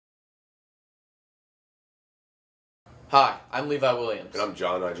Hi, I'm Levi Williams. And I'm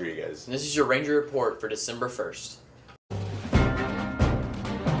John Rodriguez. And this is your Ranger Report for December 1st.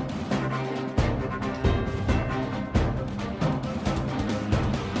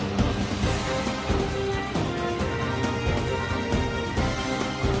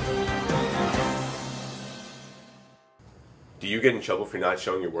 Do you get in trouble for not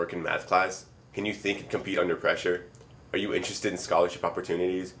showing your work in math class? Can you think and compete under pressure? Are you interested in scholarship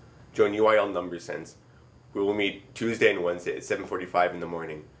opportunities? Join UIL Number Sense. We will meet Tuesday and Wednesday at 7:45 in the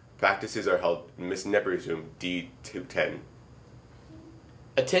morning. Practices are held in Miss Nepper's room D210.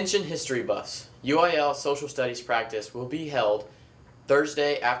 Attention history buffs. UIL Social Studies practice will be held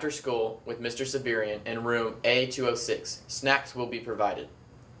Thursday after school with Mr. Siberian in room A206. Snacks will be provided.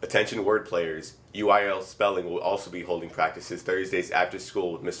 Attention word players. UIL Spelling will also be holding practices Thursdays after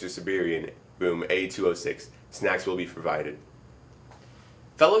school with Mr. Siberian, room A206. Snacks will be provided.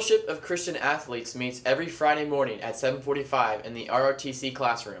 Fellowship of Christian Athletes meets every Friday morning at 7:45 in the ROTC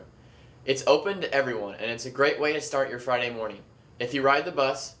classroom. It's open to everyone, and it's a great way to start your Friday morning. If you ride the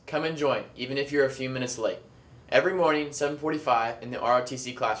bus, come and join, even if you're a few minutes late. Every morning, 7:45 in the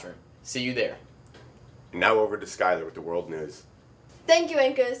ROTC classroom. See you there. And now over to Skylar with the World News. Thank you,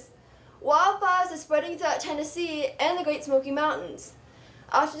 Anchors. Wildfires are spreading throughout Tennessee and the Great Smoky Mountains.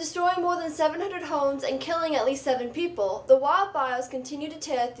 After destroying more than 700 homes and killing at least 7 people, the wildfires continue to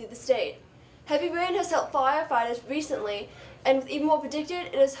tear through the state. Heavy rain has helped firefighters recently, and with even more predicted,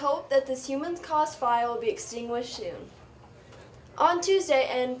 it is hoped that this human-caused fire will be extinguished soon. On Tuesday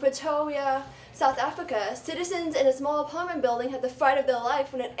in Pretoria, South Africa, citizens in a small apartment building had the fright of their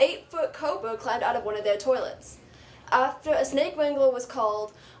life when an 8-foot cobra climbed out of one of their toilets. After a snake wrangler was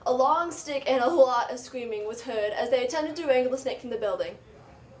called, a long stick and a lot of screaming was heard as they attempted to wrangle the snake from the building.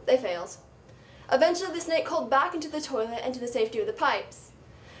 They failed. Eventually, the snake crawled back into the toilet and to the safety of the pipes.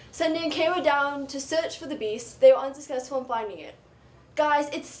 Sending a camera down to search for the beast, they were unsuccessful in finding it. Guys,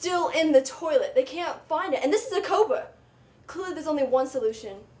 it's still in the toilet. They can't find it. And this is a cobra. Clearly, there's only one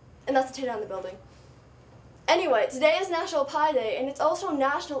solution, and that's to tear down the building. Anyway, today is National Pie Day, and it's also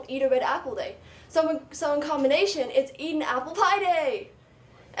National Eat a Red Apple Day. So in combination, it's Eat an Apple Pie Day.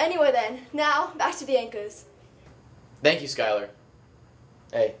 Anyway then, now back to the anchors. Thank you, Skylar.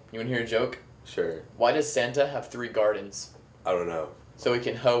 Hey, you want to hear a joke? Sure. Why does Santa have 3 gardens? I don't know. So he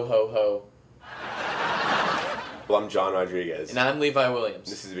can ho ho ho. Well, I'm John Rodriguez. And I'm Levi Williams.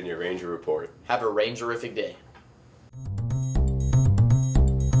 This has been your Ranger Report. Have a Rangerific day.